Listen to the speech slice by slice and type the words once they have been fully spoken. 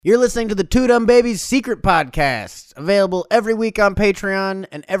You're listening to the Two Dumb Babies Secret Podcast, available every week on Patreon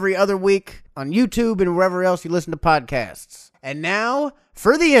and every other week on YouTube and wherever else you listen to podcasts. And now,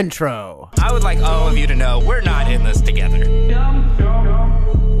 for the intro. I would like all of you to know we're not in this together. I'm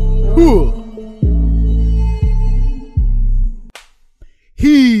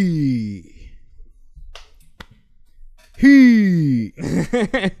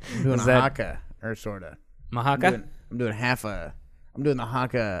doing a haka, or sorta. Mahaka? I'm doing the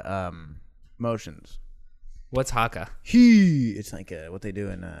haka motions. What's haka? It's like what they do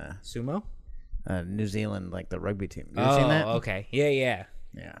in Sumo? New Zealand, like the rugby team. You ever seen that? Okay. Yeah.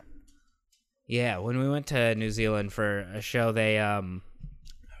 Yeah. When we went to New Zealand for a show, they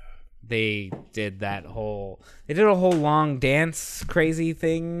did a whole long dance crazy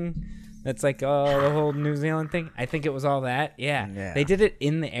thing. That's like the whole New Zealand thing. I think it was all that. Yeah. They did it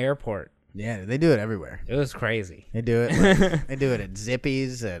in the airport. Yeah, they do it everywhere. It was crazy. They do it. They do it at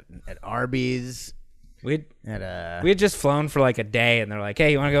Zippy's, at Arby's. We had just flown for like a day, and they're like,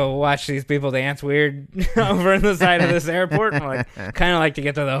 "Hey, you want to go watch these people dance weird over on the side of this airport?" And we're like, kind of like to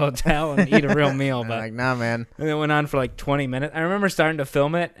get to the hotel and eat a real meal, but like, nah, man. And it went on for like 20 minutes. I remember starting to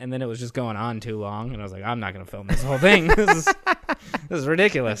film it, and then it was just going on too long, and I was like, "I'm not gonna film this whole thing. This is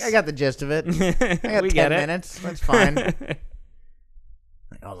ridiculous." I got the gist of it. I got 10 minutes. That's fine.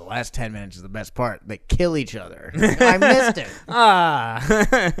 Oh, the last 10 minutes is the best part. They kill each other. I missed it.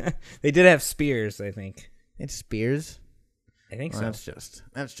 They did have spears, I think. It's spears? I think so. That's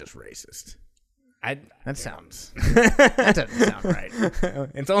just racist. That doesn't sound right.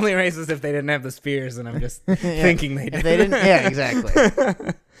 It's only racist if they didn't have the spears, and I'm just thinking they did. If they didn't, yeah, exactly.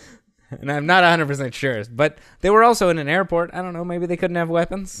 And I'm not 100% sure, but they were also in an airport. I don't know. Maybe they couldn't have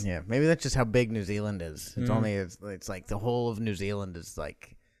weapons. Yeah, maybe that's just how big New Zealand is. It's like the whole of New Zealand is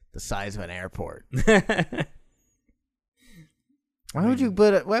like the size of an airport. Why would you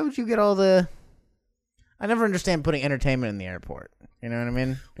get all the? I never understand putting entertainment in the airport. You know what I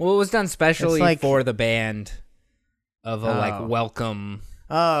mean? Well, it was done specially for the band of a welcome.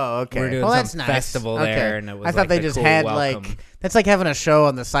 Oh, okay. We're doing that's some nice. festival there, and it was I thought they just cool had welcome. that's like having a show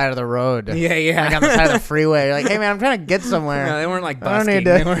on the side of the road. Yeah. Like on the side of the freeway. You're like, hey man, I'm trying to get somewhere. No, they weren't like busking.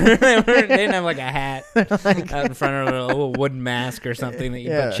 They didn't have like a hat out in front of a little wooden mask or something that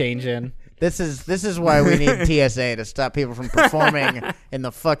you put change in. This is why we need TSA to stop people from performing in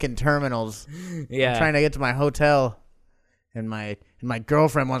the fucking terminals. Yeah, I'm trying to get to my hotel, and my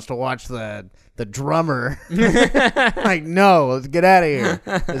girlfriend wants to watch the drummer. Like, no, let's get out of here.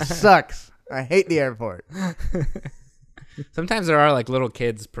 This sucks. I hate the airport. Sometimes there are like little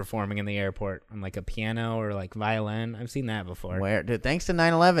kids performing in the airport on like a piano or like violin. I've seen that before. Where, dude? Thanks to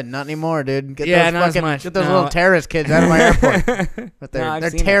 9/11, not anymore, dude. Not as much. Get those little terrorist kids out of my airport. But they're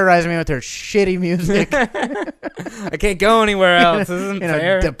terrorizing me with their shitty music. I can't go anywhere else. This isn't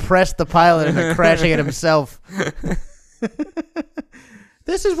fair. Depress the pilot into crashing it himself.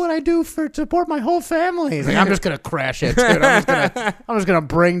 This is what I do to support my whole family. He's like, I'm just gonna crash it, dude. I'm just gonna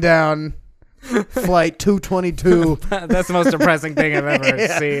bring down Flight 222. That's the most depressing thing I've ever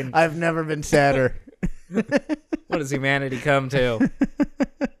seen. I've never been sadder. What does humanity come to?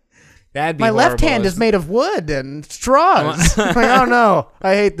 That'd be my horrible. left hand is made of wood and straws. Like, oh no,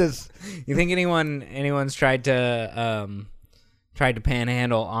 I hate this. You think anyone's tried to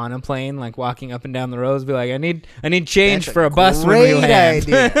panhandle on a plane, like walking up and down the roads, be like, I need change for a bus when we land.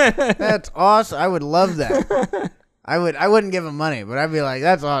 Idea. That's awesome. I would love that. I wouldn't give him money, but I'd be like,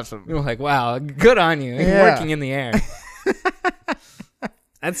 that's awesome. You're like, wow, good on you. You're working in the air.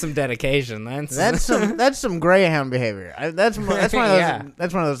 That's some dedication. That's some Greyhound behavior. That's one of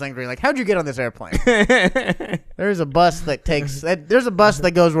those things where you're like, how'd you get on this airplane? There's a bus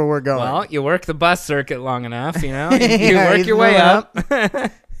that goes where we're going. Well, you work the bus circuit long enough, you know. You work your way up.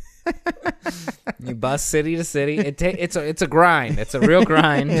 You bus city to city. It's a grind. It's a real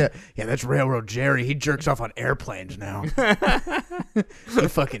grind. Yeah, that's Railroad Jerry. He jerks off on airplanes now. He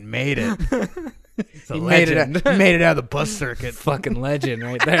fucking made it. He made it out of the bus circuit. Fucking legend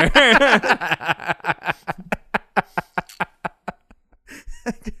right there.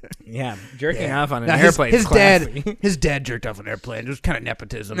 Yeah, jerking off on an airplane. His dad jerked off an airplane. It was kind of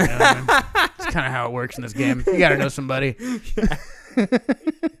nepotism. You know? It's kind of how it works in this game. You got to know somebody.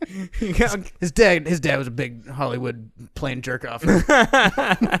 His dad was a big Hollywood plane jerk off.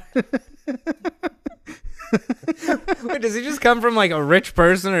 Wait, does he just come from like a rich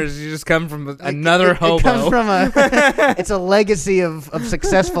person, or does he just come from another hobo? It comes from it's a legacy of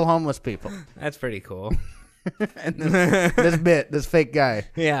successful homeless people. That's pretty cool. And this fake guy.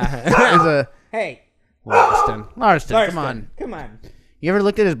 Yeah. Hey, Larston, come on. Come on. You ever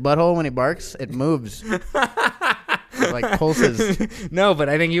looked at his butthole when he barks? It moves. like pulses. No, but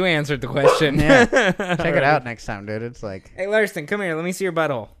I think you answered the question. Yeah. Check it out next time, dude. It's like, Hey, Larson, come here. Let me see your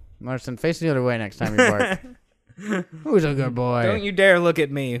butthole. Larson, face the other way next time you bark. Who's a good boy? Don't you dare look at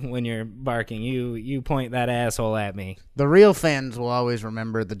me when you're barking. You point that asshole at me. The real fans will always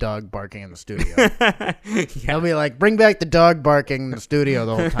remember the dog barking in the studio. They'll be like, bring back the dog barking in the studio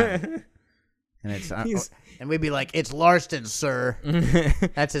the whole time. And it's and we'd be like, it's Larson, sir.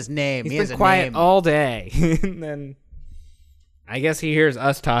 That's his name. He's he has been a quiet name. all day. And then I guess he hears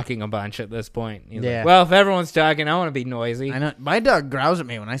us talking a bunch at this point. He's Yeah. like, well, if everyone's talking, I want to be noisy. I know my dog growls at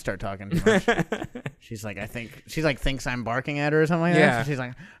me when I start talking too much. She's like, thinks I'm barking at her or something like Yeah. that. So she's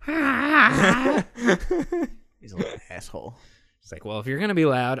like, ah. He's a little asshole. It's like, well, if you're going to be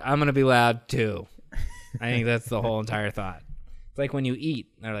loud, I'm going to be loud too. I think that's the whole entire thought. It's like when you eat.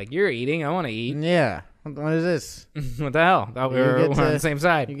 They're like, you're eating. I want to eat. Yeah. What is this? What the hell? Thought we were on the same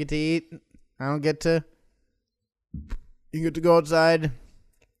side. You get to eat. I don't get to. You get to go outside.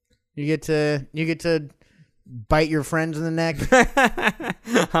 You get to bite your friends in the neck. I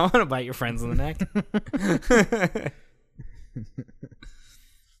want to bite your friends in the neck.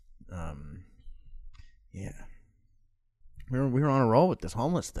 Yeah. We were on a roll with this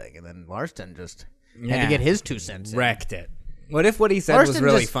homeless thing, and then Larson just had to get his 2 cents in. Wrecked it. What if what he said was Larson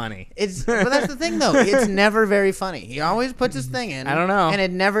really just- funny? But that's the thing, though. It's never very funny. He always puts his thing in. I don't know. And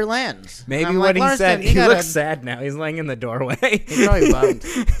it never lands. Maybe I'm what like, he Larson, said, you he gotta- looks sad now. He's laying in the doorway. He's probably bummed.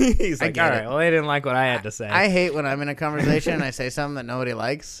 He's I like, get all it. right, well, they didn't like what I had to say. I hate when I'm in a conversation and I say something that nobody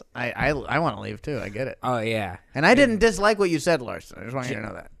likes. I want to leave, too. I get it. Oh, yeah. And I didn't dislike what you said, Larson. I just want you to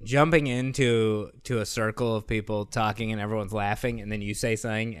know that. Jumping into a circle of people talking and everyone's laughing, and then you say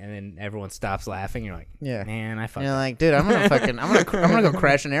something, and then everyone stops laughing. You're like, Yeah. man, I fucking... You're like, dude, I'm gonna go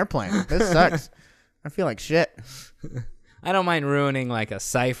crash an airplane. This sucks. I feel like shit. I don't mind ruining like a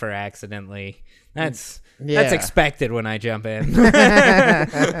cipher accidentally. That's Yeah. expected when I jump in.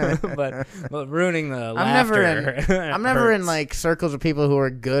 but ruining the laughter. I'm never in hurts. like circles of people who are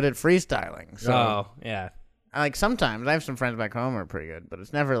good at freestyling. So Oh, yeah. sometimes I have some friends back home who are pretty good, but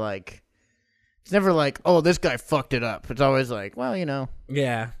it's never like oh, this guy fucked it up. It's always like, well,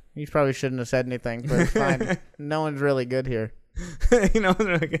 Yeah. you probably shouldn't have said anything, but it's fine. No one's really good here. You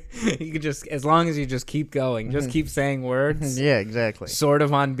could just, as long as you just keep going, just keep saying words, Yeah, exactly. sort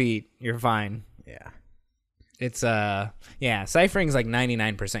of on beat, you're fine. Yeah. It's ciphering's like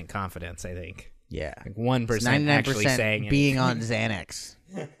 99% confidence, I think. Yeah. Like 1% actually saying being on Xanax.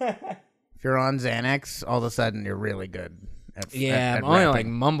 If you're on Xanax, all of a sudden you're really good. Yeah, at I'm only rapping. like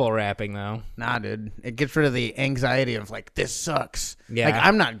mumble rapping though. Nah, dude. It gets rid of the anxiety of like, this sucks. Yeah. Like,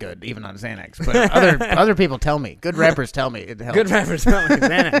 I'm not good even on Xanax, but other people tell me. Good rappers tell me it helps. Good rappers tell me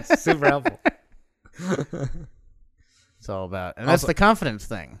Xanax, super helpful. It's all about, and that's the confidence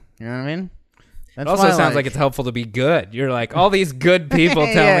thing. You know what I mean? That's It also why, sounds like it's helpful to be good. You're like, all these good people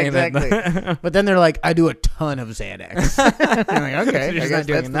tell Yeah, me exactly. that. But then they're like, I do a ton of Xanax. I'm like, okay, You're I just guess not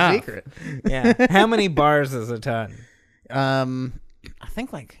doing that's enough. the secret. Yeah. How many bars is a ton? I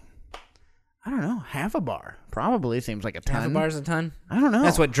think like, I don't know, half a bar probably seems like a ton. Half a bar's a ton? I don't know.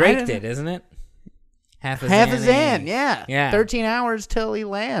 That's what Drake did, isn't it? Half a Half a Xanny. Xan, yeah. Yeah. 13 hours till he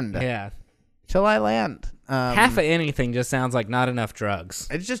land. Yeah. Till I land. Half of anything just sounds like not enough drugs.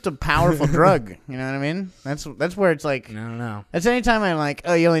 It's just a powerful drug. You know what I mean? That's where it's like. I don't know. That's anytime I'm like,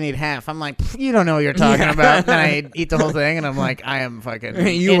 oh, you only need half. I'm like, you don't know what you're talking about. Then I eat the whole thing, and I'm like, I am fucking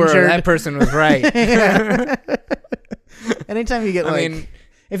That person was right. Yeah. Anytime you get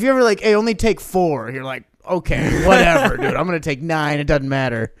if you're ever like, hey, only take 4, you're like, okay, whatever, dude. I'm gonna take 9. It doesn't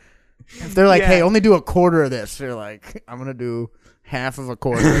matter. If they're like, Yeah. hey, only do a quarter of this, you're like, I'm gonna do half of a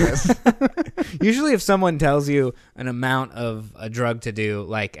quarter of this. Usually if someone tells you an amount of a drug to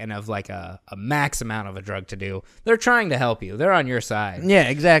do, and of like a max amount of a drug to do, they're trying to help you. They're on your side. Yeah,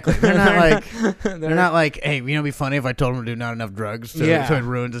 exactly. They're not like, they're not like, hey, it'd be funny if I told him to do not enough drugs, so it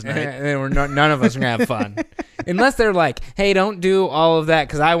ruins his night. And then none of us are going to have fun. Unless they're like, hey, don't do all of that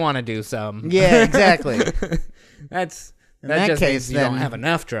because I want to do some. Yeah, exactly. That just case, means you don't have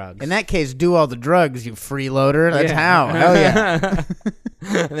enough drugs. In that case, do all the drugs, you freeloader. That's how. Hell yeah.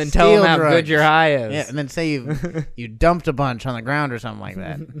 And then tell them how good your high is. Yeah, and then say you dumped a bunch on the ground or something like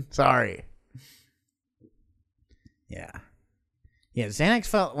that. Sorry. Yeah. Yeah,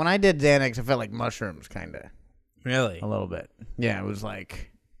 Xanax when I did Xanax, it felt like mushrooms, kind of. Really? A little bit. Yeah, it was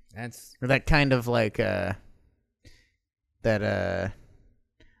like, That's or that kind of like, I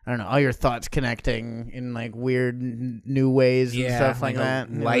don't know, all your thoughts connecting in like weird new ways and stuff like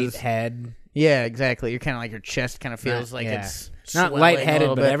that. Light head. Yeah, exactly. You're kind of like your chest kind of feels like it's not swelling lightheaded, a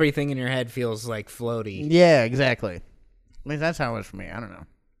little but bit. everything in your head feels like floaty. Yeah, exactly. At least that's how it was for me. I don't know.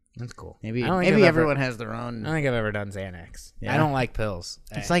 That's cool. Maybe I don't think everyone has their own. I don't think I've ever done Xanax. Yeah. I don't like pills.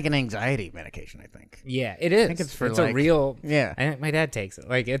 It's like an anxiety medication, I think. Yeah, it is. I think it's for a real. Yeah. I think my dad takes it.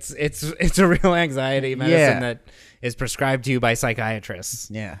 Like it's a real anxiety medicine that is prescribed to you by psychiatrists.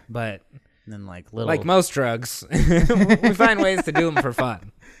 Yeah. But and then like most drugs, we find ways to do them for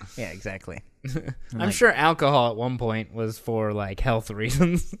fun. Yeah, exactly. I'm sure alcohol at one point was for like health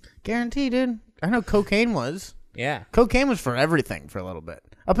reasons. Guaranteed, dude. I know cocaine was. Yeah. Cocaine was for everything for a little bit.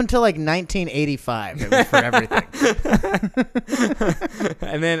 Up until like 1985, it was for everything.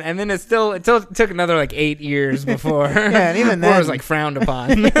 and then it took another like 8 years before. Yeah, and even then it was like frowned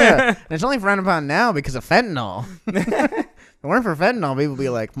upon. Yeah, and it's only frowned upon now because of fentanyl. If it weren't for fentanyl, people would be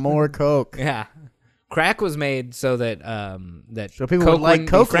like, more coke. Yeah. Crack was made so that so people coke would like wouldn't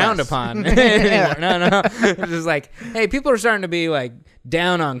coke be frowned less. upon anymore. No. It's just like, hey, people are starting to be like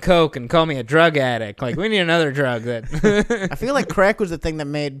down on coke and call me a drug addict. Like, we need another drug that. I feel like crack was the thing that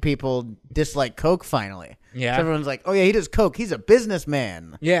made people dislike coke finally. Yeah. So everyone's like, oh yeah, he does coke. He's a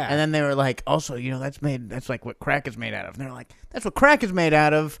businessman. Yeah. And then they were like, also, that's like what crack is made out of. And they're like, that's what crack is made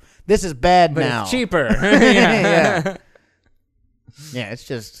out of. This is bad But now. it's cheaper. Yeah. Yeah, it's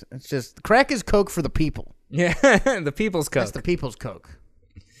just crack is coke for the people. Yeah, the people's coke. That's the people's coke.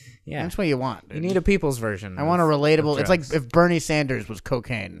 Yeah, That's what you want, dude. you need a people's version. I want a relatable. It's like drugs. if Bernie Sanders was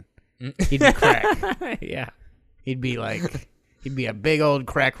cocaine, he'd be crack. Yeah, He'd be a big old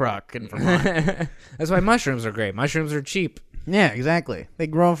crack rock in Vermont. that's why mushrooms are great. Mushrooms are cheap, Yeah, exactly. They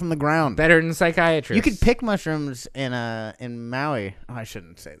grow from the ground. better than psychiatrists. You could pick mushrooms in Maui. Oh, I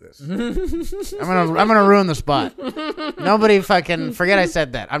shouldn't say this. I'm gonna ruin the spot. Nobody fucking forget I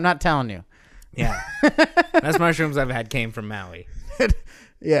said that. I'm not telling you. Yeah, best mushrooms I've had came from Maui.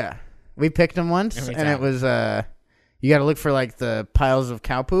 Yeah, we picked them once, Every and time. it was you got to look for like the piles of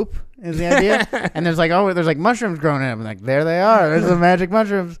cow poop is the idea, and there's like mushrooms growing in them. Like there they are. There's the magic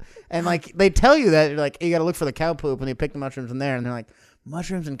mushrooms, and like they tell you that you're like you got to look for the cow poop, and you pick the mushrooms in there, and they're like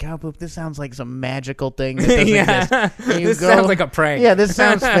mushrooms and cow poop. This sounds like some magical thing that doesn't exist. And This sounds like a prank. Yeah, this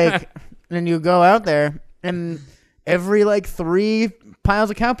sounds fake. And you go out there, and every like 3 piles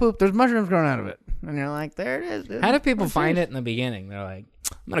of cow poop, there's mushrooms growing out of it. And you're like, there it is. Dude. How do people find it in the beginning? They're like,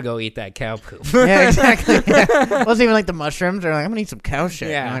 I'm gonna go eat that cow poop. Yeah, exactly. Yeah. It wasn't even like the mushrooms. They're like, I'm gonna eat some cow shit.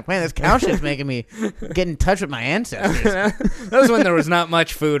 Yeah. And I'm like, man, this cow shit's making me get in touch with my ancestors. That was when there was not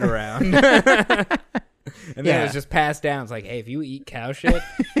much food around. And then it was just passed down. It's like, hey, if you eat cow shit,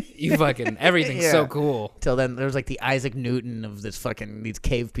 you fucking everything's so cool. Till then, there was like the Isaac Newton of these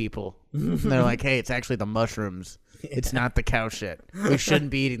cave people. And they're like, hey, it's actually the mushrooms. It's not the cow shit. We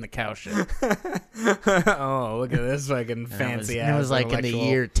shouldn't be eating the cow shit. Oh, look at this fucking fancy ass. It was like in the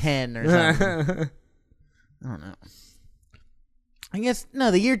year 10 or something. I don't know. I guess,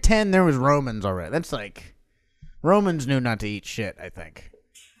 no, the year 10, there was Romans already. That's like, Romans knew not to eat shit, I think.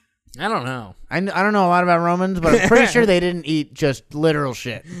 I don't know. I don't know a lot about Romans, but I'm pretty sure they didn't eat just literal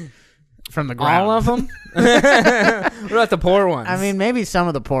shit from the ground. All of them? What about the poor ones? I mean, maybe some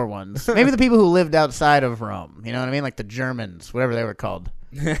of the poor ones. Maybe the people who lived outside of Rome. You know what I mean? Like the Germans, whatever they were called.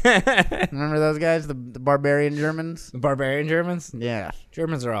 Remember those guys? The barbarian Germans? The barbarian Germans? Yeah.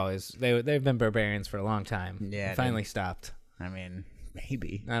 Germans are always, they've been barbarians for a long time. Yeah, They finally stopped. I mean,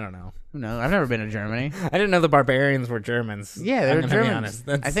 maybe. I don't know. Who knows? I've never been to Germany. I didn't know the barbarians were Germans. Yeah, they I'm were gonna be Germans.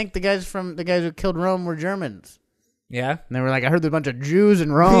 honest. I think the guys who killed Rome were Germans. Yeah? And they were like, I heard there's a bunch of Jews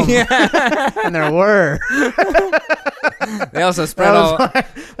in Rome. Yeah. And there were. They also spread all.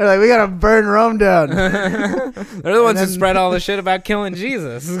 They're like, we gotta burn Rome down. They're the ones who spread all the shit about killing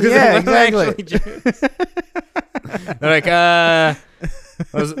Jesus. 'Cause Yeah, they weren't exactly. actually Jews. They're like,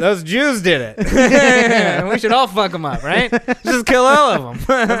 those Jews did it. We should all fuck them up, right? Just kill all of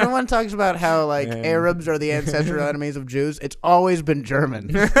them. Everyone talks about how like Arabs are the ancestral enemies of Jews. It's always been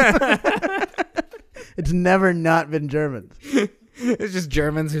Germans. It's never not been Germans. It's just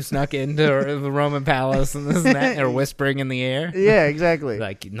Germans who snuck into the Roman palace and this and that. And they're whispering in the air. Yeah, exactly.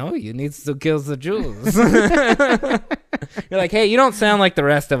 Like, no, you need to kill the Jews. You're like, hey, you don't sound like the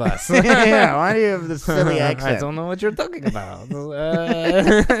rest of us. Yeah, why do you have this silly accent? I don't know what you're talking about.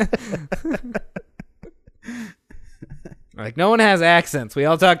 Like, no one has accents. We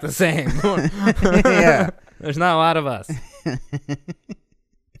all talk the same. Yeah. There's not a lot of us.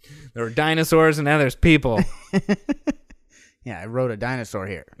 There were dinosaurs and now there's people. Yeah, I rode a dinosaur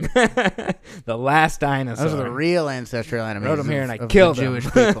here. The last dinosaur. Those are the real ancestral enemies. Rode them here and I of killed the them. Jewish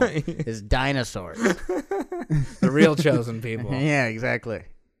people. Is dinosaurs. The real chosen people. Yeah, exactly.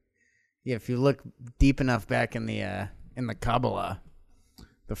 Yeah, if you look deep enough back in the Kabbalah,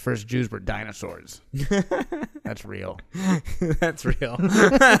 The first Jews were dinosaurs. That's real. That's real.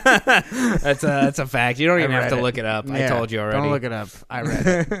 That's a fact. You don't even have to look it up. I told you already. Don't look it up. I read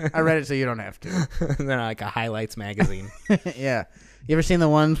it. I read it so you don't have to. They're like a highlights magazine. Yeah. You ever seen the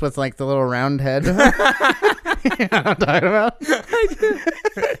ones with like the little round head? You know what I'm talking about? I do.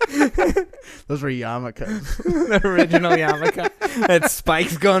 Those were yarmulkes. The original yarmulke. Had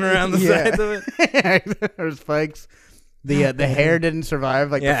spikes going around the sides of it. Yeah, there were spikes. The hair didn't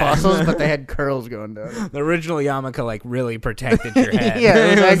survive like the fossils, but they had curls going down. The original yarmulke like really protected your head.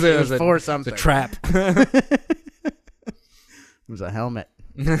 Yeah, it was for something. It's a trap. It was a helmet.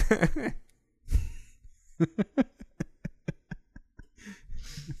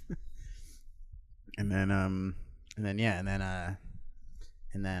 And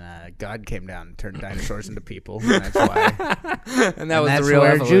then God came down and turned dinosaurs into people. And that's why. And that was the real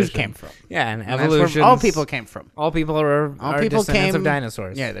where evolution. Jews came from. Yeah, and evolution. All people came from. All people are descendants of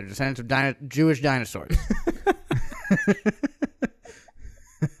dinosaurs. Yeah, they're descendants of Jewish dinosaurs.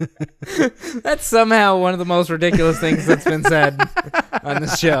 That's somehow one of the most ridiculous things that's been said on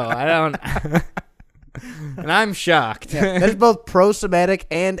this show. And I'm shocked. Yeah, that's both pro-Semitic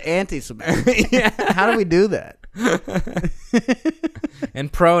and anti-Semitic. Yeah. How do we do that?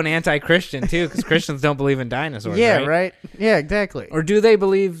 And pro and anti-Christian too, because Christians don't believe in dinosaurs. Yeah, right. Yeah, exactly. Or do they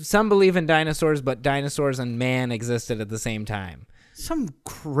believe? Some believe in dinosaurs, but dinosaurs and man existed at the same time. Some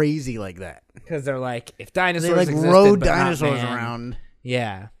crazy like that. Because they're like, if dinosaurs they existed, rode but dinosaurs not man, around.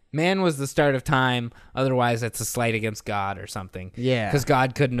 Yeah. Man was the start of time. Otherwise, it's a slight against God or something. Yeah. Because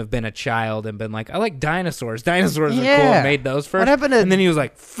God couldn't have been a child and been like, I like dinosaurs. Dinosaurs are cool. And made those first. What happened to... And then he was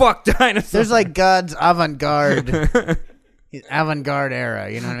like, fuck dinosaurs. There's like God's avant-garde era.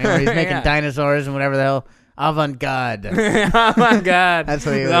 You know what I mean? Where he's making dinosaurs and whatever the hell. Avant-garde. Avant-garde. That's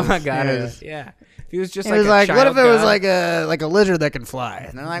what he was. Avant-garde is. Yeah. He was just like what if it was like a lizard that can fly?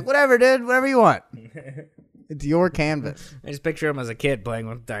 And they're like, whatever, dude. Whatever you want. It's your canvas. I just picture him as a kid playing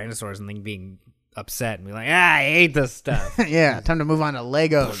with dinosaurs and then being upset and be like, I hate this stuff. Yeah, time to move on to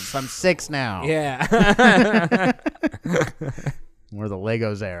Legos. I'm 6 now. Yeah. We're the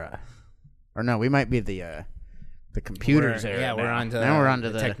Legos era. Or no, we might be the computers era. Yeah, now we're on to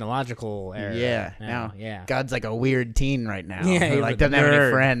the technological era. Yeah, now. God's like a weird teen right now. Yeah, who like doesn't have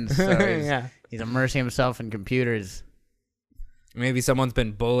any friends. So he's immersing himself in computers. Maybe someone's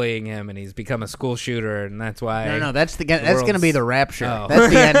been bullying him and he's become a school shooter, and that's why. No, that's going to be the rapture. Oh. That's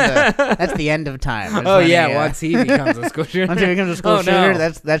the end. That's the end of time. That's once he becomes a school shooter. Once he becomes a school shooter,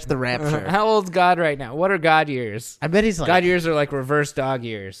 that's the rapture. How old's God right now? What are God years? I bet he's like God years are like reverse dog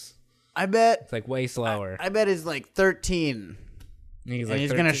years. I bet it's like way slower. I bet he's like 13. He's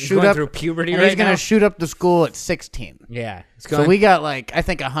going to shoot up through puberty. He's going to shoot up the school at 16. Yeah. So we got like I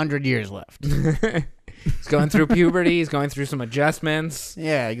think 100 years left. He's going through puberty. He's going through some adjustments.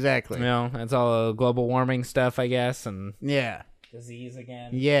 Yeah, exactly. You know, that's all global warming stuff, I guess, and disease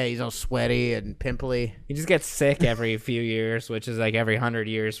again. Yeah, he's all sweaty and pimply. He just gets sick every few years, which is like every 100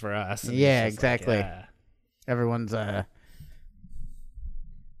 years for us. Yeah, exactly. Like, Everyone's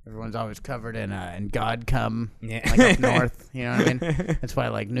always covered in God cum, like up north. You know what I mean? That's why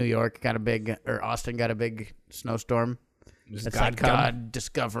like New York got a big, or Austin got a big snowstorm. It's like God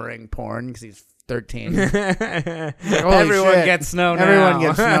discovering porn because he's 13. Everyone gets snow now. Everyone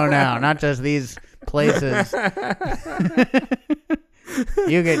gets snow now, not just these places.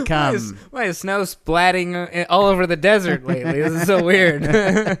 You get cum. Why is snow splatting all over the desert lately? This is so weird.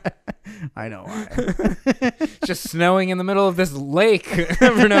 I know why. It's just snowing in the middle of this lake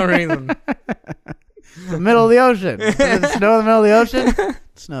for no reason. The middle of the ocean. Does it snow in the middle of the ocean?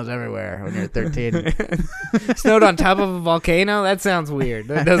 It snows everywhere when you're 13. Snowed on top of a volcano? That sounds weird.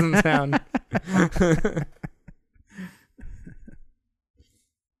 That doesn't sound...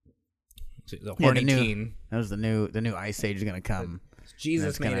 The horny teen. That was the new ice age is gonna come.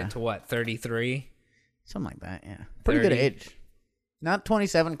 Jesus made it to what, 33? Something like that, yeah. Pretty 30. Good age. Not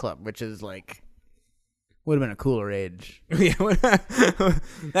 27 Club, which is like would have been a cooler age. Yeah,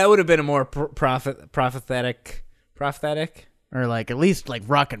 that would have been a more prophetic, or like at least like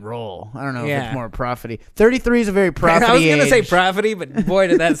rock and roll. I don't know if it's more profity. 33 is a very profity. I was gonna say profity, but boy,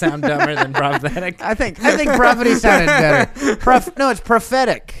 did that sound dumber than prophetic. I think profity sounded better. No, it's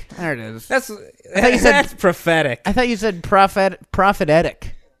prophetic. There it is. I thought you said that's prophetic. I thought you said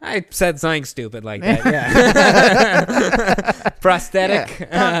prophetic. I said something stupid like that, yeah. Prosthetic.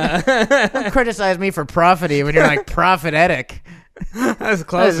 Yeah. Don't criticize me for profity when you're like prophetic. That's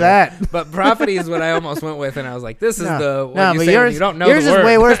close. What is that? But profity is what I almost went with, and I was like, this is you say yours, when you don't know yours the word. Is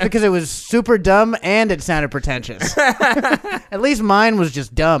way worse because it was super dumb and it sounded pretentious. At least mine was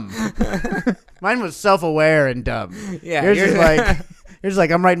just dumb. Mine was self-aware and dumb. Yeah, yours is like... It's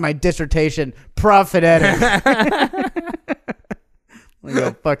like I'm writing my dissertation, prophetic. I'm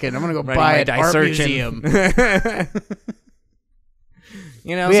gonna go buy an art museum.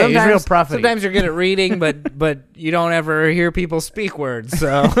 You know, sometimes you're good at reading, but you don't ever hear people speak words.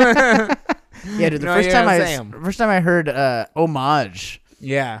 So yeah, dude. The first time I heard homage,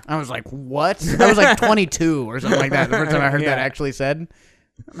 yeah, I was like, what? I was like 22 or something like that. The first time I heard that actually said,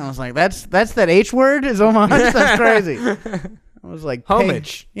 and I was like, that's that H word is homage. That's crazy. I was like,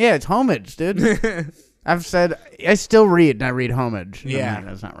 homage. Hey. Yeah, it's homage, dude. I've said I still read, and I read homage. Yeah, like,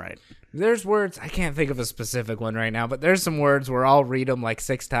 that's not right. There's words, I can't think of a specific one right now, but there's some words where I'll read them like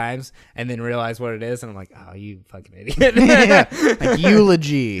 6 times and then realize what it is, and I'm like, oh, you fucking idiot. Yeah, like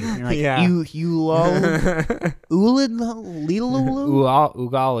eulogy. You're like, yeah.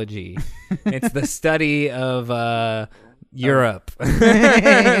 Ugology. It's the study of Europe.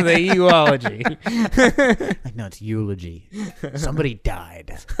 The eulogy. Like, no, it's eulogy. Somebody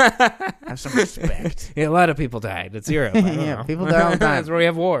died. Have some respect. Yeah, a lot of people died. It's Europe. I don't know. People die all the time. That's where we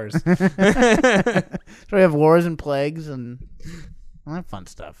have wars. That's where we have wars and plagues and all that fun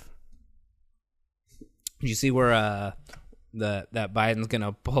stuff. Did you see where that Biden's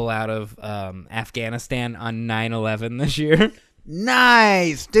gonna pull out of Afghanistan on 9/11 this year?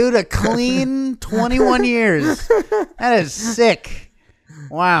 Nice, dude. A clean 21 years. That is sick.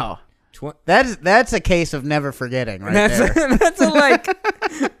 Wow. That's a case of never forgetting right there.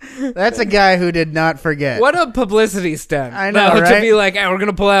 That's a guy who did not forget. What a publicity stunt. I know, right? To be like, hey, we're going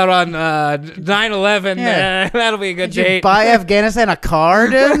to pull out on 9/11. Yeah. That'll be a good Did date. you buy Afghanistan a car,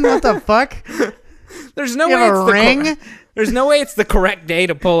 dude? What the fuck? There's no You way have it's a ring? There's no way it's the correct day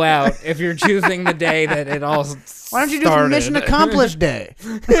to pull out if you're choosing the day that it all Why don't you do started. Mission Accomplished Day?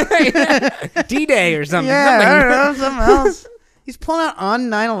 D-Day or something. Yeah, I don't know, something else. He's pulling out on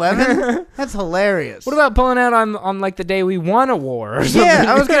 9/11? That's hilarious. What about pulling out on like the day we won a war or something? Yeah,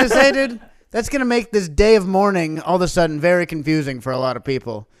 I was going to say, dude, that's going to make this day of mourning all of a sudden very confusing for a lot of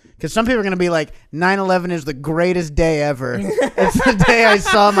people. Because some people are going to be like, 9/11 is the greatest day ever. It's the day I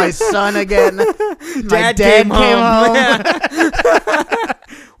saw my son again. My dad came home.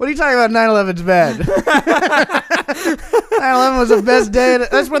 What are you talking about? 9/11's bad. 9/11 was the best day.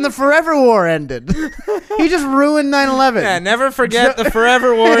 That's when the Forever War ended. He just ruined 9/11. Yeah, never forget the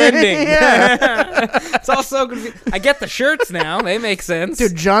Forever War ending. Yeah. It's all so confusing. I get the shirts now. They make sense.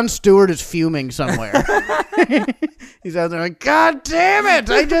 Dude, Jon Stewart is fuming somewhere. He's out there like, God damn it!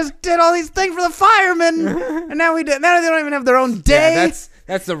 I just did all these things for the firemen, and now they don't even have their own day. Yeah,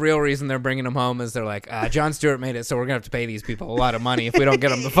 that's the real reason they're bringing them home. Is they're like, Jon Stewart made it, so we're gonna have to pay these people a lot of money if we don't get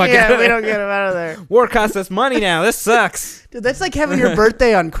them the fuck out of there. We don't get them out of there. War costs us money now. This sucks. Dude, that's like having your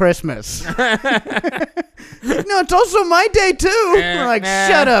birthday on Christmas. No, it's also my day too. We're like,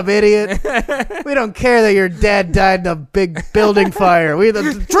 shut up, idiot. We don't care that your dad died in a big building fire.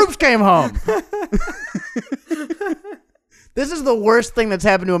 The troops came home. This is the worst thing that's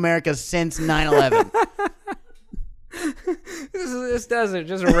happened to America since 9/11. This does it.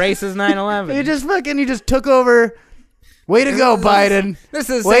 Just erases 9/11. You just took over. Way to go, Biden. This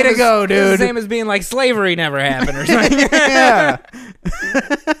is way to go, dude. This is the same as being like slavery never happened or something. Yeah.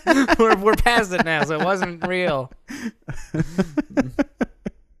 we're past it now, so it wasn't real.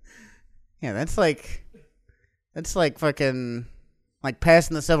 Yeah, that's like fucking like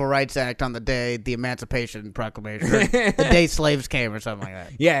passing the Civil Rights Act on the day the Emancipation Proclamation, or the day slaves came, or something like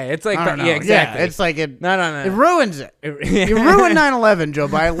that. Yeah, it's like I don't know. Yeah, exactly. Yeah, it's like it. No. It ruins it. You ruined 9/11, Joe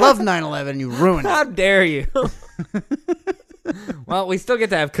Biden. I love 9/11. You ruined it. How dare you? Well, we still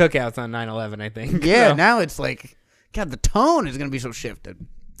get to have cookouts on 9/11, I think. Yeah, so. now it's like, God, the tone is gonna be so shifted.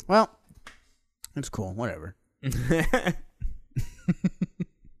 Well, it's cool. Whatever.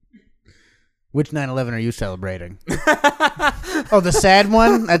 Which 9/11 are you celebrating? Oh, the sad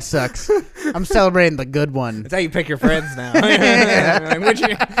one? That sucks. I'm celebrating the good one. That's how you pick your friends now.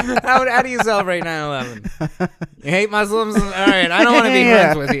 How do you celebrate 9/11? You hate Muslims? All right, I don't want to be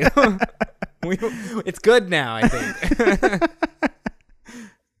friends with you. It's good now, I think.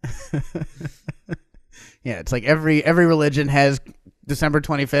 Yeah, it's like every religion has December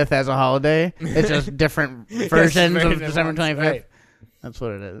 25th as a holiday. It's just different versions of December 25th. Right. That's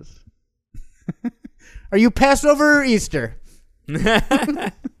what it is. Are you Passover or Easter?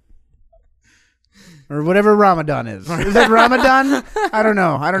 Or whatever Ramadan is. Is that Ramadan? I don't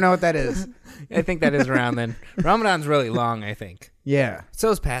know. I don't know what that is. I think that is around then. Ramadan's really long, I think. Yeah.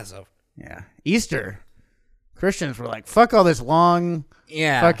 So is Passover. Yeah. Easter. Christians were like, fuck all this long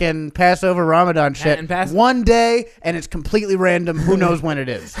fucking Passover Ramadan shit. And one day, and it's completely random. Who knows when it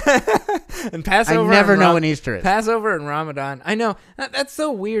is? And Passover. I never know when Easter is. Passover and Ramadan. I know. That's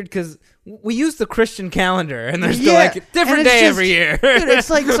so weird because we use the Christian calendar, and they're still like different day every year. Dude, it's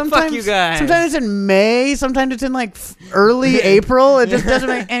like sometimes fuck you guys. Sometimes it's in May, sometimes it's in like early April. It just doesn't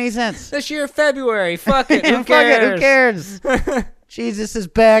make any sense. This year, February. Fuck it. Who cares? Who cares? Jesus is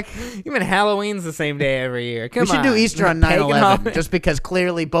back. Even Halloween's the same day every year. Come on. We should do Easter on 9/11, just because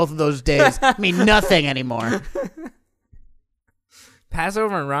clearly both of those days mean nothing anymore.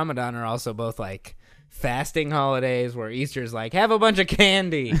 Passover and Ramadan are also both like fasting holidays, where Easter's like, have a bunch of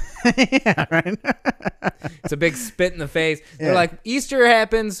candy. Yeah, right. It's a big spit in the face. Yeah. They're like, Easter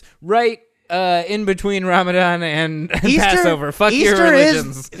happens right in between Ramadan and Passover. Fuck Easter your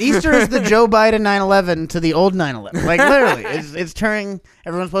religions. Easter is the Joe Biden 9/11 to the old 9/11. Like, literally. It's turning,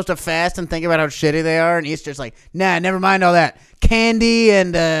 everyone's supposed to fast and think about how shitty they are, and Easter's like, nah, never mind all that. Candy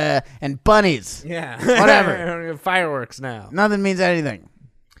and bunnies. Yeah. Whatever. Fireworks now. Nothing means anything.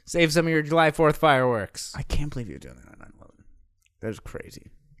 Save some of your July 4th fireworks. I can't believe you're doing that on 9/11. That's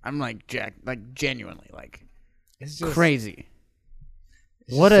crazy. I'm like, genuinely, like, it's just crazy.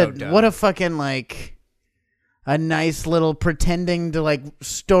 What a fucking, like, a nice little pretending to, like,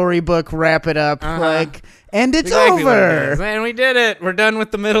 storybook wrap it up, like, and it's exactly over. Man, we did it. We're done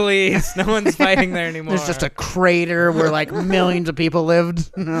with the Middle East. No one's fighting there anymore. There's just a crater where, like, millions of people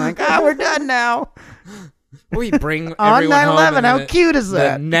lived. And they're like, we're done now. We bring on everyone 9/11. Home How cute is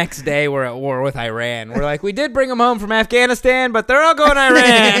that? The next day, we're at war with Iran. We're like, we did bring them home from Afghanistan, but they're all going to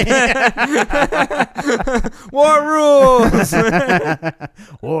Iran. War rules.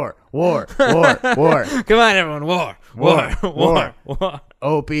 War. Come on, everyone. War.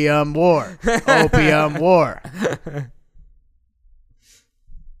 Opium war.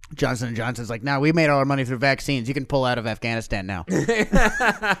 Johnson & Johnson's like, nah, we made all our money through vaccines. You can pull out of Afghanistan now.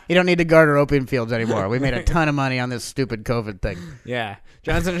 You don't need to guard our opium fields anymore. We made a ton of money on this stupid COVID thing. Yeah.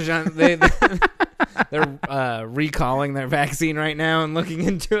 Johnson & Johnson, they're recalling their vaccine right now and looking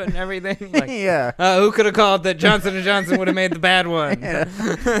into it and everything. Like, yeah. Who could have called that Johnson & Johnson would have made the bad one? Yeah.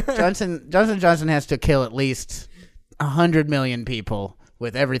 Johnson & Johnson has to kill at least 100 million people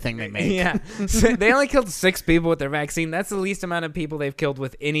with everything they make. Yeah. So they only killed 6 people with their vaccine. That's the least amount of people they've killed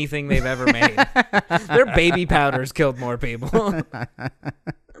with anything they've ever made. Their baby powders killed more people.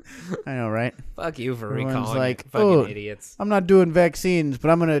 I know, right? Fuck you for recalling like, fucking idiots. I'm not doing vaccines,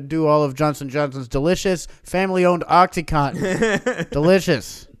 but I'm going to do all of Johnson & Johnson's delicious family-owned OxyContin.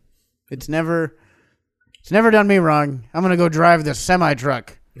 Delicious. It's never done me wrong. I'm going to go drive this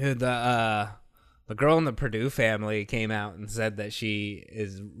semi-truck. Dude, the girl in the Purdue family came out and said that she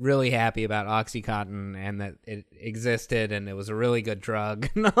is really happy about OxyContin and that it existed and it was a really good drug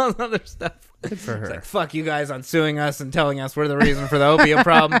and all that other stuff. Good for her. It's like, fuck you guys on suing us and telling us we're the reason for the opium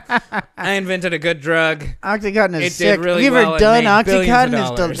problem. I invented a good drug. OxyContin is sick. Did really Have you ever well done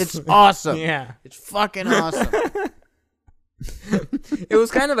OxyContin? It's awesome. Yeah. It's fucking awesome. It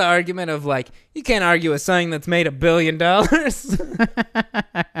was kind of the argument of like, you can't argue with something that's made $1 billion.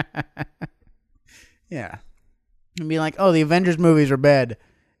 Yeah. And be like, oh, the Avengers movies are bad.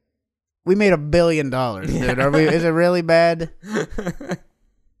 We made $1 billion, dude. Is it really bad?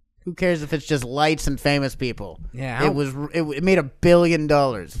 Who cares if it's just lights and famous people? Yeah. It made $1 billion.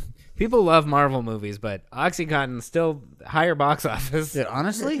 People love Marvel movies, but OxyContin still higher box office. Dude,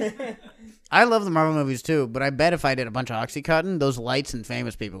 honestly, I love the Marvel movies too, but I bet if I did a bunch of OxyContin, those lights and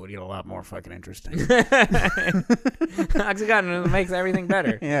famous people would get a lot more fucking interesting. OxyContin makes everything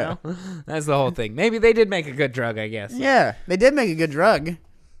better. Yeah. You know? That's the whole thing. Maybe they did make a good drug, I guess. Yeah, they did make a good drug.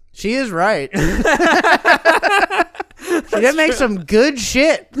 She is right. She did make some good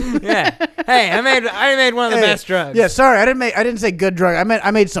shit. Yeah. Hey, I made one of the best drugs. Yeah, sorry, I didn't say good drug.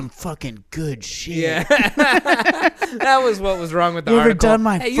 I made some fucking good shit. Yeah. That was what was wrong with the you article. Ever done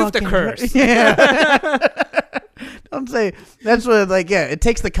my you have to curse. Yeah. Don't say that's what it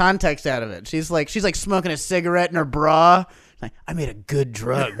takes the context out of it. She's like smoking a cigarette in her bra. Like, I made a good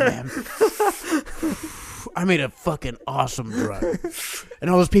drug, man. I made a fucking awesome drug. And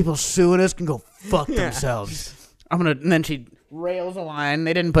all those people suing us can go fuck themselves. And then she rails a line.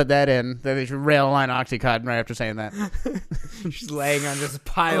 They didn't put that in. They should rail a line OxyContin right after saying that. She's laying on just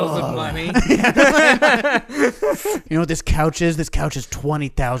piles of money. You know what this couch is? This couch is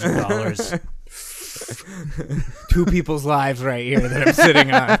 $20,000. 2 people's lives right here that I'm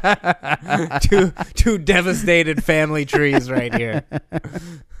sitting on. Two devastated family trees right here.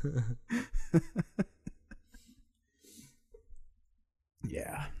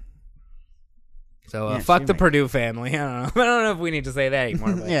 Yeah. So fuck the Purdue family. I don't know if we need to say that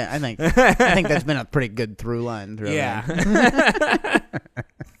anymore. But. Yeah, I think that's been a pretty good through line. Yeah.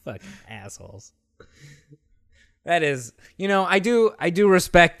 Fucking assholes. That is, I do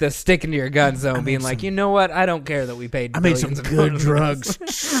respect the sticking to your guns though, and being like, you know what? I don't care that we paid. I made some good drugs. Do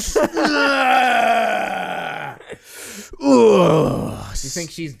you think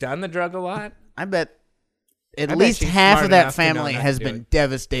she's done the drug a lot? I bet at least half smart of that enough to know family not to has do been it.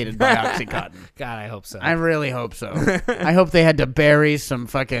 devastated by OxyContin. God, I hope so. I really hope so. I hope they had to bury some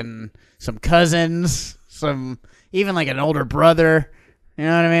cousins, even like an older brother. You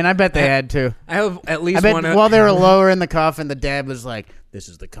know what I mean? I bet they had to. I hope at least I bet one. while they were lower in the coffin, the dad was like, "This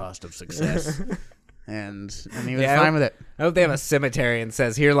is the cost of success," and he was fine with it. I hope they have a cemetery and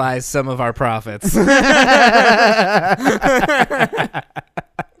says, "Here lies some of our profits."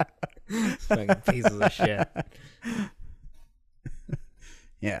 Fucking pieces of shit.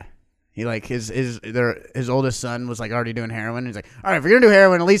 Yeah. He like his oldest son was like already doing heroin. He's like, all right, if you're gonna do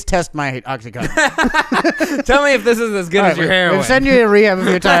heroin, at least test my OxyContin. Tell me if this is as good as your heroin. We'll send you to rehab a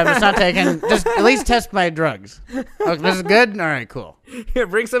few times. It's not taking. Just at least test my drugs. Oh, this is good. All right, cool. Here,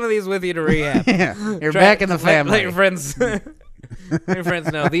 bring some of these with you to rehab. Yeah, you're back in the family. Let your friends. Let your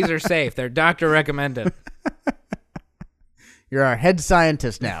friends know these are safe. They're doctor recommended. You're our head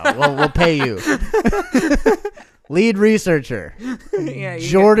scientist now. We'll pay you. Lead researcher. Yeah,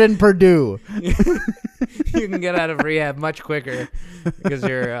 Jordan Purdue. You can get out of rehab much quicker because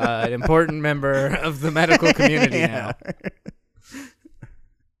you're an important member of the medical community now.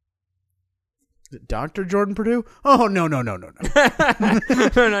 Dr. Jordan Purdue? Oh, no. No,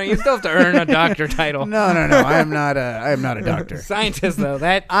 you still have to earn a doctor title. No. I am not a doctor. Scientist, though.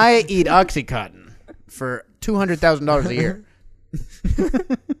 That I eat OxyContin for $200,000 a year.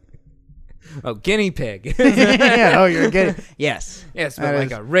 Oh, guinea pig. Yeah, oh, you're getting yes, but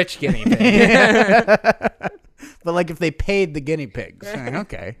like a rich guinea pig. But like if they paid the guinea pigs,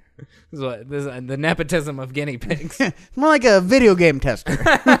 okay. This is the nepotism of guinea pigs. More like a video game tester.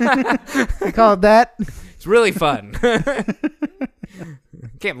 We call it that. It's really fun.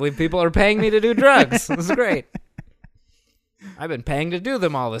 Can't believe people are paying me to do drugs. This is great. I've been paying to do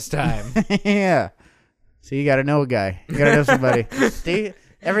them all this time. Yeah. So you got to know a guy. You got to know somebody. See?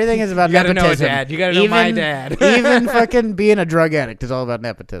 Everything is about nepotism. You gotta know a dad. You gotta know my dad. Even fucking being a drug addict is all about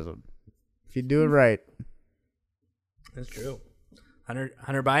nepotism. If you do it right. That's true.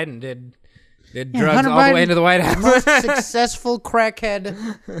 Hunter Biden did drugs all the way into the White House. Most successful crackhead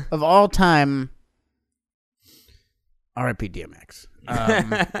of all time. R.I.P. DMX.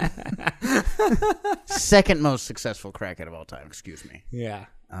 Second most successful crackhead of all time. Excuse me. Yeah.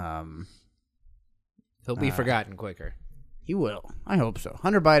 He'll be forgotten quicker. He will. I hope so.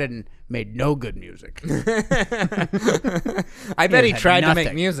 Hunter Biden made no good music. I bet he tried nothing.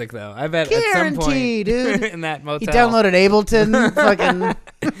 to make music, though. I bet Guarantee, at some point dude. in that motel. He downloaded Ableton fucking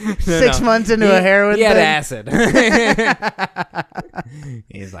 6 months into a heroin He had thing. acid.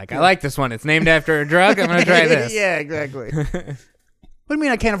 He's like, I like this one. It's named after a drug. I'm going to try this. Yeah, exactly. What do you mean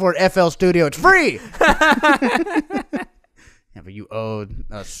I can't afford FL Studio? It's free! Yeah, but you owe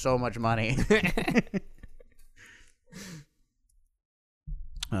us so much money.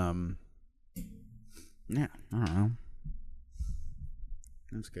 Yeah, I don't know.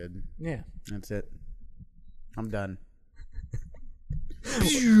 That's good. Yeah. That's it. I'm done.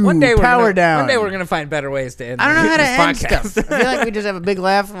 One day Power down. One day we're gonna find better ways to end. I don't know how to this end podcast. stuff. I feel like we just have a big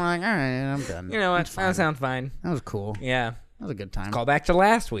laugh and we're like, all right, I'm done. You know what? That's fine. That sounds fine. That was cool. Yeah. That was a good time. Call back to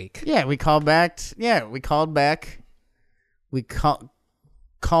last week. Yeah, we called back. We called back. We cough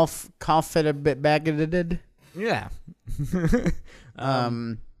it a bit back. Yeah.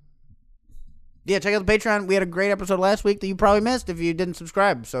 Yeah, check out the Patreon. We had a great episode last week that you probably missed if you didn't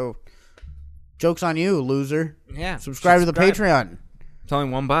subscribe. So, joke's on you, loser. Yeah. Subscribe to the Patreon. It's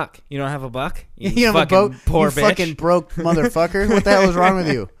only $1. You don't have a buck? You have a fucking boat? Poor you bitch. fucking broke motherfucker. What the hell is wrong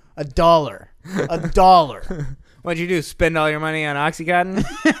with you? $1. What'd you do? Spend all your money on OxyContin?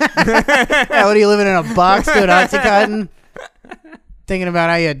 Yeah, what are you living in a box doing OxyContin? Thinking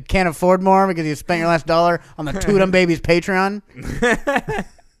about how you can't afford more because you spent your last dollar on the Two Dumb Babies Patreon?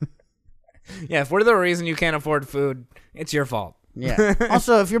 Yeah, if we're the reason you can't afford food, it's your fault. Yeah.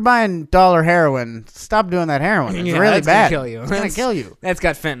 Also, if you're buying dollar heroin, stop doing that heroin. It's really that's bad. Gonna kill you. It's gonna kill you. That's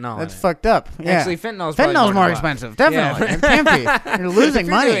got fentanyl. That's in it. fucked up. Yeah. Actually, fentanyl's more expensive. Definitely. Yeah. It can't be. You're losing If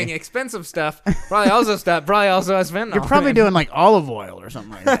you're money. doing expensive stuff, probably also has fentanyl. You're probably in it. doing like olive oil or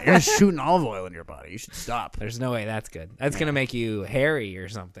something like that. You're just shooting olive oil in your body. You should stop. There's no way that's good. That's gonna make you hairy or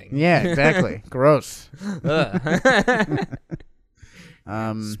something. Yeah, exactly. Gross. Ugh.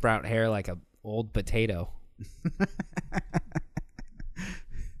 Sprout hair like a old potato.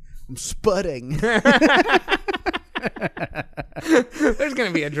 I'm spudding. There's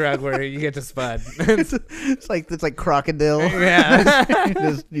gonna be a drug where you get to spud. It's like crocodile.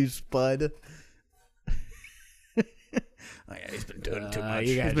 Yeah. You spud. Oh, yeah, he's been doing too much.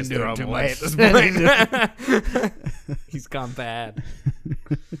 You guys He's been throw doing him too away much. at this point. He's gone bad.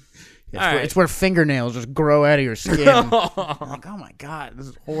 It's where fingernails just grow out of your skin. I'm like, oh my god, this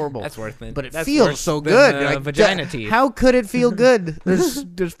is horrible. That's worth it. But it That's feels worse so than, good. vagina teeth. How could it feel good?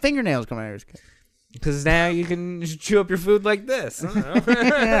 There's fingernails coming out of your skin. Because now you can chew up your food like this. I don't know.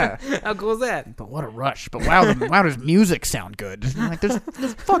 Yeah. How cool is that? But what a rush. But wow, does music sound good? Like there's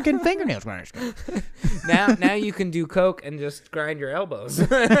fucking fingernails coming out of your skin. Now you can do coke and just grind your elbows.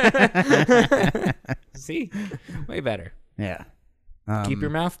 See? Way better. Yeah. Keep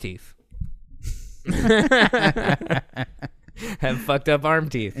your mouth teeth. Have fucked up arm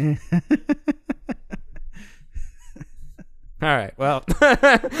teeth. All right. Well,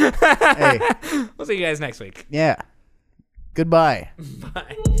 Hey. We'll see you guys next week. Yeah. Goodbye.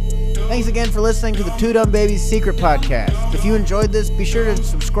 Bye. Thanks again for listening to the Two Dumb Babies Secret Podcast. If you enjoyed this, be sure to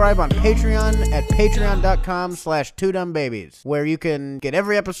subscribe on Patreon at patreon.com/twodumbbabies, where you can get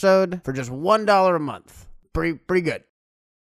every episode for just $1 a month. Pretty good.